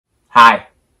Hi,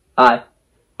 Hi,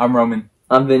 I'm Roman.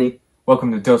 I'm Vinny.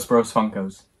 Welcome to Dos Bros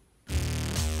Funkos.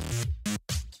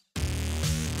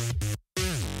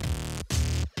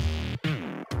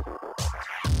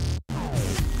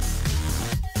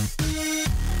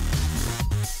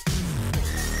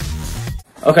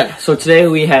 Okay, so today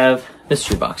we have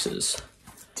mystery boxes.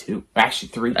 Actually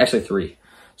three. Actually, three.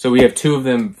 So we have two of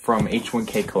them from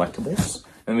H1K Collectibles,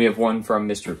 and we have one from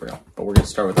Mystery Grail. But we're going to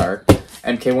start with our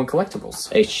MK1 Collectibles.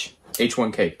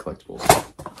 H1K Collectibles.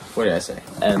 What did I say?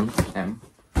 M.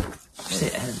 Say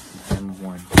M.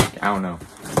 M1. I don't know.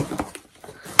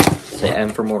 Say M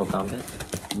for Mortal Kombat.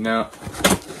 No.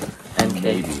 MK.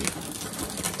 Maybe.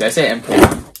 Did I say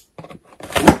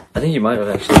MK1? I think you might have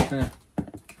actually.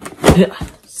 Yeah.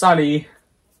 Sorry.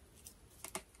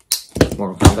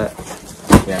 Mortal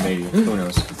Kombat. Yeah, maybe. Who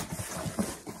knows?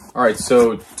 Alright,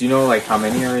 so do you know like how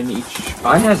many are in each?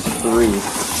 I have three.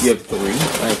 You have three?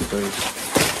 I have three.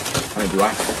 How many do I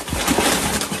have?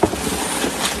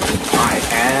 I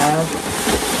have...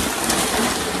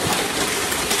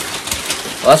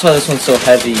 Well, that's why this one's so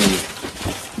heavy.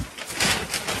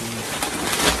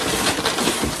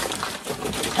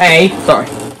 Hey! Sorry.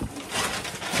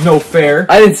 No fair.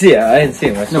 I didn't see it. I didn't see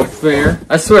him. No fair.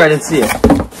 I swear I didn't see it.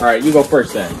 Alright, you go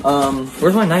first then.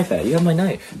 Where's my knife at? You have my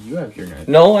knife. You have your knife.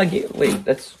 No, I get. Wait,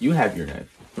 that's. You have your knife.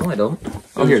 No, I don't.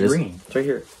 Oh, here it's it is. green. It's right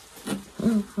here.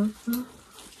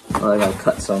 Oh, I gotta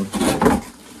cut some. A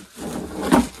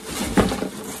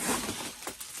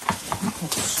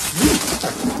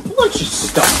bunch of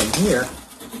stuff in here.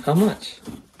 How much?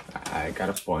 I got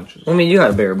a bunch of I mean, you got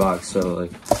a bigger box, so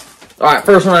like. Alright,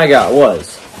 first one I got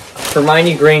was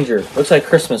Hermione Granger. Looks like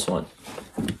Christmas one.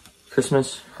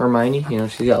 Christmas Hermione, you know,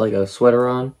 she's got like a sweater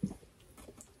on.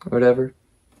 Or whatever.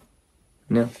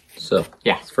 No? So,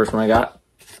 yeah. that's the first one I got.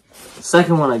 The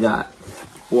second one I got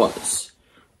was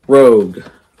Rogue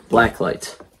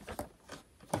Blacklight.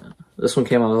 This one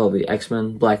came out with all the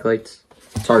X-Men Blacklights.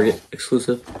 Target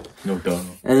exclusive. No duh.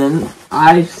 And then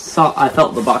I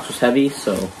felt the box was heavy,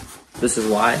 so this is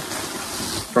why.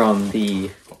 From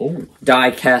the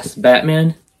die-cast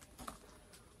Batman,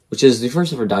 which is the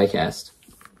first ever die-cast.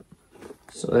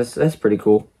 So that's pretty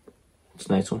cool. It's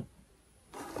a nice one.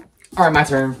 Alright, my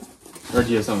turn. Or do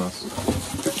you have something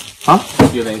else? Huh?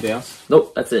 Do you have anything else?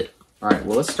 Nope, that's it. Alright,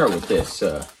 well let's start with this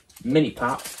mini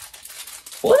pop.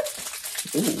 What?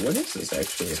 Ooh, what is this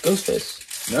actually? It's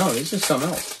Ghostface. No, this is something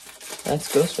else.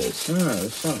 That's Ghostface. No,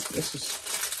 this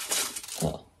is...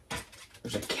 Oh.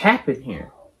 There's a cap in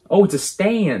here. Oh, it's a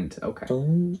stand. Okay.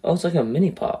 Oh, it's like a mini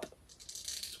pop.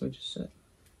 That's what I just said.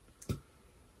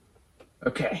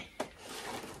 Okay.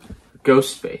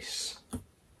 Ghostface.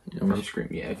 From Scream,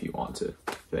 yeah, if you want to.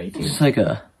 Thank you. It's like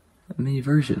a mini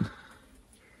version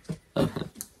of him.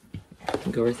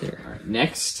 Go right there. Alright,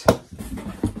 next.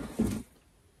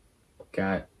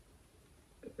 Got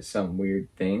some weird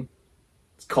thing.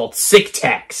 It's called Sick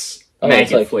Tax. Oh,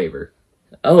 Maggot like, flavor.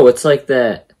 Oh, it's like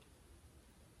that.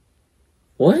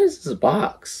 What is this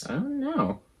box? I don't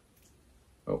know.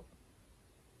 Oh.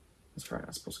 That's probably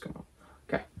not supposed to come up.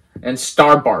 Okay. And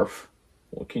Star Barf.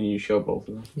 Well, can you show both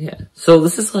of them? Yeah. So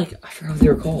this is like, I forgot what they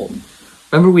were called.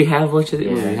 Remember we have a bunch of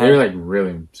Yeah, they're like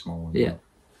really small ones. Yeah.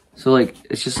 So like,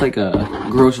 it's just like a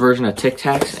gross version of Tic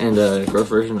Tacs and a gross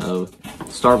version of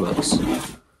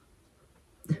Starbucks.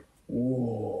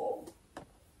 Whoa.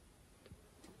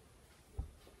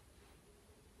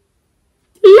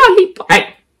 Lollipop.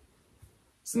 Hey!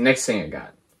 It's the next thing I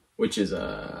got, which is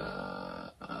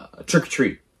a Trick or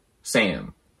Treat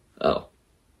Sam. Oh.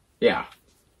 Yeah.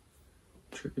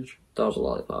 Trick or Treat. That was a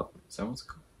lollipop. Is that what's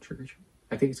called? Trick or Treat?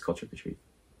 I think it's called Trick or Treat.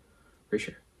 Pretty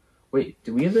sure. Wait,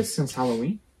 did we have this since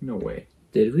Halloween? No way.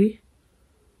 Did we?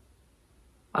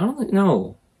 I don't think,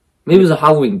 no. Maybe it was a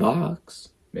Halloween box.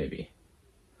 Maybe.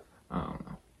 I don't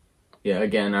know. Yeah,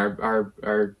 again,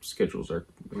 our schedules are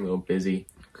a little busy.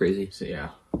 Crazy. So yeah.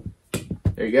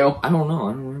 There you go. I don't know.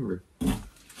 I don't remember.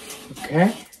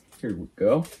 Okay. Here we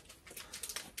go.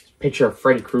 Picture of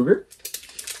Freddy Krueger.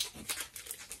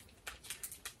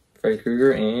 Freddy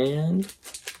Krueger and...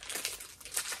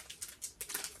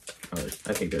 Oh,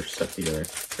 I think they're stuck together.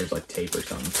 There's like tape or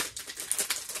something.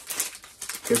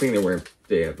 Good thing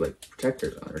they have like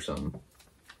protectors on or something.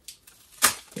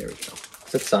 There we go.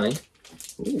 Is it signed?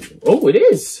 Ooh. Oh, it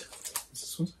is.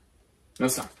 This one's... No,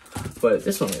 it's not. But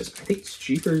this one is. I think it's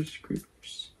Jeepers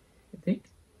Creepers. I think.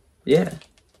 Yeah.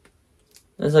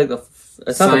 It's like the...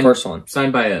 It's not the first one.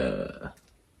 Signed by a...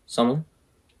 Someone?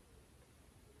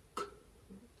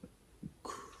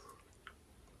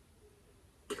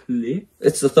 Cliff?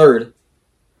 It's the third.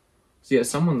 So yeah,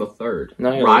 someone the third.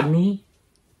 No, Rodney?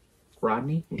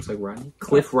 Rodney? Looks like Rodney.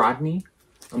 Cliff Rodney?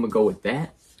 I'm gonna go with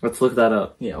that. Let's look that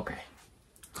up. Yeah, okay.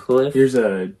 Cliff. Here's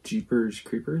a Jeepers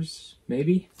Creepers,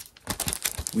 maybe?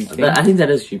 I think that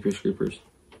is Jeepers Creepers.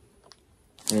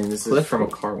 And this Cliff is from a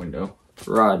car window.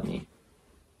 Rodney.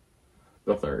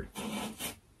 The third.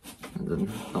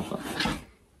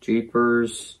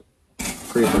 Jeepers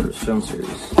Creepers film series.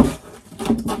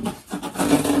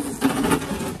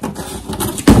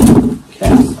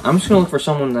 Cast. I'm just gonna look for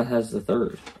someone that has the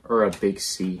third. Or a big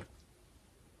C.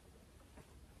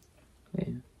 Yeah.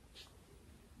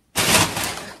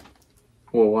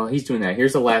 Well, while he's doing that,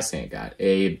 here's the last thing I got.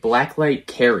 A Blacklight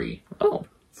Carry. Oh.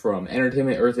 From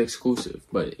Entertainment Earth exclusive,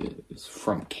 but it's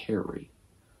from Carrie.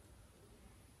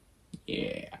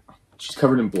 Yeah. She's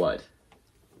covered in blood.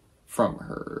 From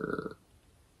her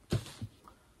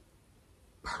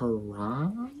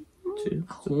prom?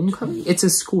 Homecoming? It's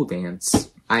a school dance.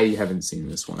 I haven't seen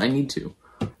this one. I need to.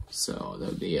 So that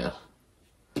would be a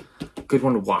good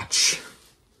one to watch.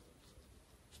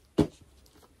 There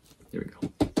we go.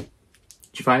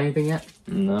 Did you find anything yet?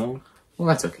 No. Well,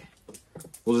 that's okay.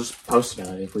 We'll just post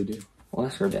about it if we do. Well,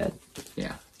 that's her dad.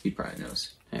 Yeah, he probably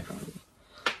knows. Yeah, probably.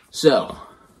 So,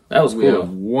 that was we cool. have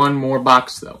one more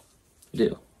box, though.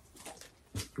 Do.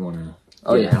 You want to...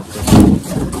 Oh, yeah.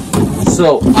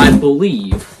 So, I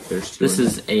believe there's two this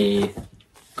is a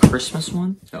Christmas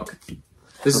one. Okay.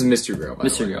 This is Mystery Grail, by the way.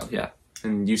 Mystery Grail, yeah.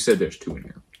 And you said there's two in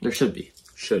here. There should be.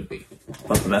 Should be.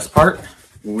 But the best part?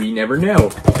 We never know.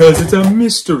 Because it's a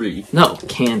mystery. No,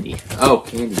 candy. Oh,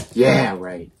 candy. Yeah,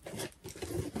 right.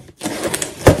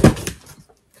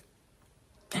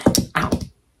 Ow.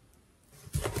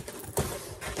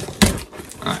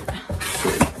 Alright.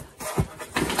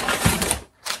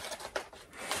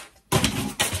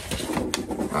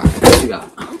 Alright, what you got?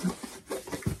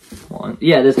 One.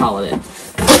 Yeah, it is holiday.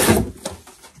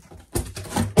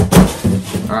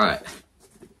 Alright.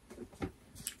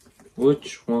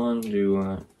 Which one do I...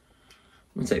 I'm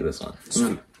gonna take this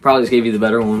one. Probably just gave you the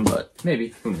better one, but...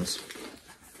 Maybe. Who knows?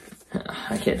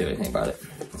 I can't do anything about it.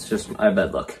 It's just I have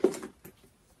bad luck.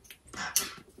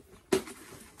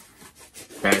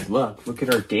 Bad luck. Look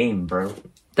at our game, bro.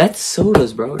 That's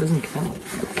sodas, bro. It doesn't count.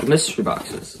 The mystery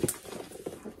boxes.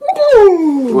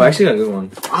 Ooh, I actually got a good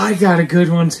one. I got a good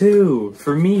one, too.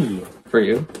 For me. For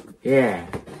you? Yeah.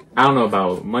 I don't know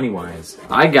about money-wise.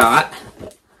 I got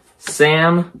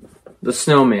Sam the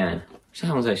Snowman.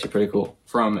 That one's actually pretty cool.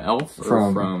 From Elf?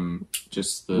 Or from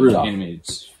just the Rudolph. animated?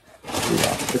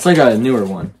 Rudolph. It's like a newer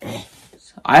one.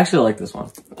 I actually like this one.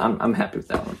 I'm happy with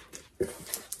that one.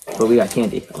 But we got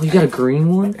candy. Oh, you got a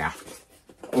green one? Yeah.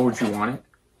 Or would you want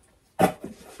it?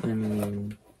 I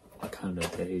mean... I kind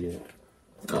of hate it.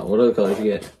 Oh, what other colors you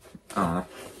get? But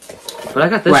I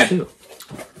got this red. too.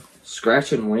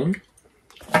 Scratch and win?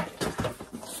 I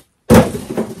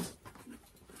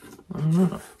don't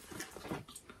know.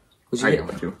 What'd you get?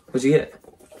 One too. What'd you get?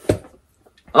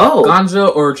 Oh!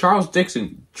 Gonzo or Charles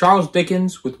Dixon. Charles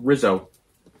Dickens with Rizzo.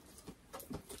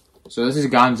 So this is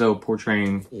Gonzo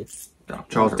portraying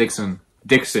Charles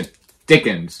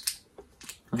Dickens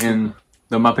in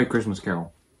the Muppet Christmas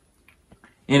Carol.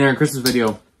 In our Christmas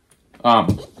video, I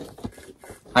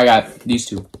got these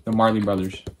two, the Marley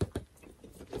Brothers.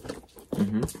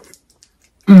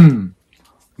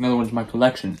 Another one's my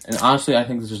collection, and honestly, I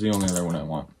think this is the only other one I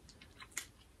want.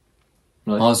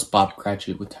 Really? Plus Bob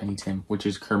Cratchit with Tiny Tim, which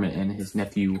is Kermit and his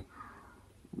nephew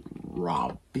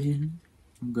Robin.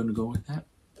 I'm gonna go with that.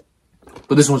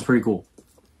 But this one's pretty cool.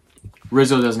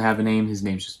 Rizzo doesn't have a name, his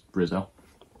name's just Rizzo.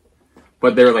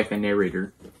 But they're like the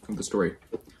narrator of the story.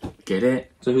 Get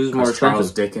it? So who's more expensive?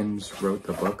 Charles Dickens wrote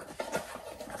the book,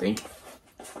 I think.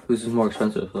 Who's more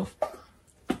expensive though?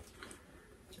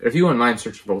 If you wouldn't mind,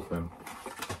 search both of them.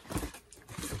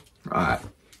 Alright.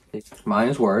 Mine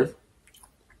is worth.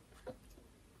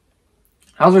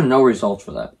 How's there no results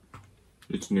for that?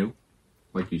 It's new,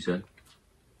 like you said.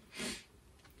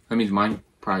 That means mine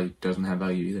probably doesn't have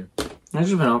value either. It's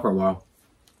just been out for a while.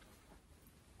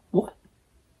 What?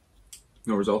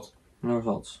 No results? No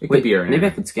results. It could be our maybe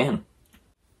I could scan.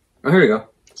 Oh, here we go.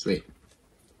 Sweet.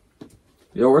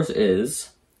 Yours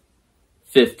is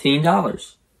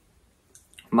 $15.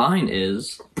 Mine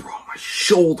is... Bro, my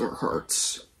shoulder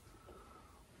hurts.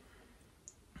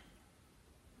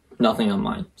 Nothing on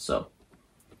mine, so...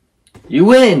 You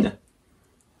win!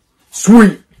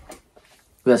 Sweet!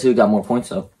 Let's see who got more points,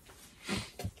 though.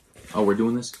 Oh, we're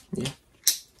doing this? Yeah.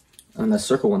 And the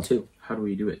circle one, too. How do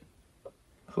we do it?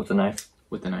 With the knife.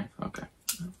 With the knife? Okay.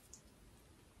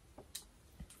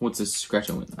 What's this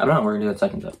scratching with? I don't know, we're gonna do that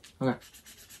second, though. Okay.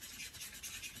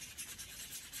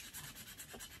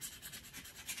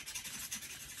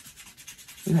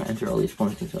 We're gonna enter all these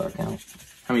points into our account.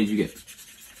 How many did you get?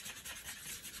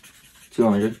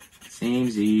 200. Same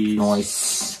Z's.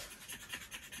 Nice.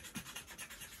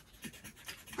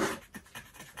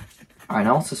 Alright,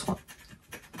 now what's this one?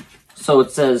 So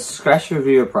it says, scratch your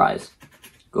viewer prize.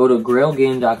 Go to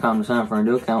grailgame.com to sign up for a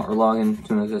new account or log in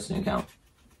to an existing account.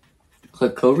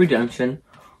 Click Code Redemption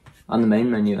on the main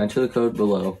menu. Enter the code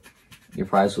below. Your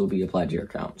prize will be applied to your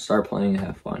account. Start playing and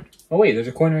have fun. Oh wait, there's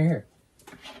a coin right here.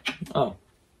 Oh.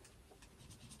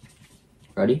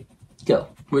 Ready? Go.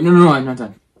 Wait, no, I'm not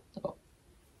done. Oh.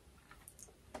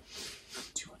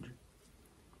 200.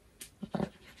 Right.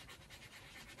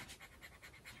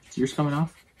 Is yours coming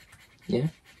off? Yeah.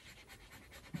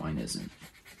 Mine isn't.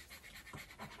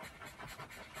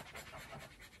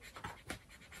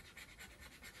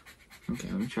 Okay,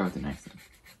 let me try with the knife then.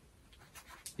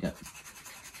 Yep.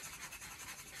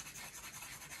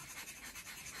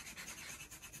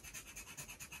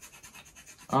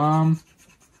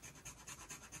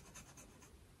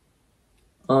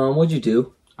 What'd you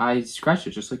do? I scratched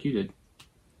it just like you did.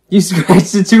 You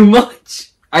scratched it too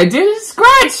much. I didn't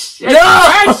scratch!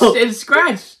 It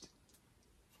scratched!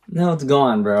 Now it's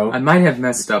gone, bro. I might have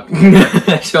messed up.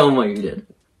 Show them what you did.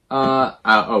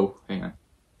 Oh, hang on.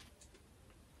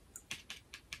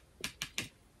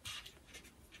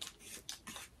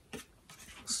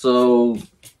 So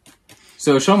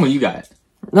show them what you got.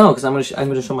 no, because I'm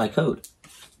gonna show my code.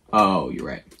 Oh, you're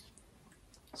right.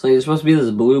 So you're supposed to be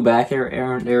this blue back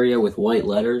area with white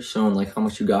letters showing like how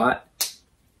much you got.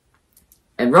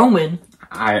 And Roman,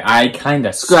 I kind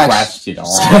of scratched it all.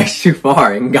 Scratched too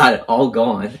far and got it all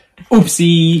gone.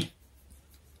 Oopsie.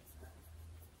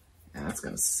 That's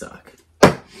gonna suck.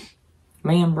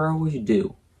 Man, bro, what'd you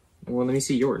do? Well, let me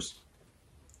see yours.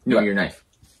 No, your knife.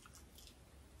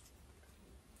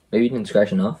 Maybe you didn't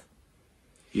scratch enough.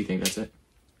 You think that's it?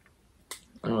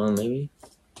 I don't know, maybe.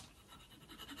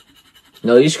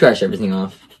 No, you scratched everything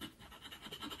off.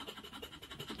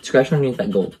 Scratch underneath that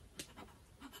gold.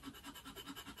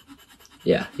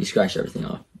 Yeah, you scratched everything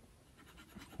off.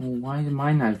 Well, why did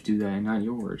my knife do that and not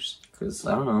yours? Because,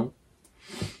 I don't know.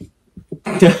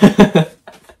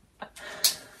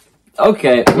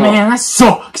 Okay, well, Man, that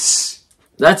sucks!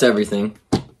 that's everything.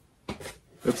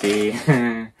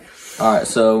 Oopsie. Alright,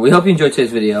 so we hope you enjoyed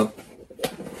today's video.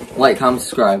 Like, comment,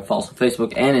 subscribe, follow us on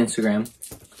Facebook and Instagram.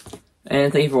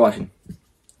 And thank you for watching.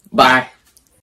 Bye.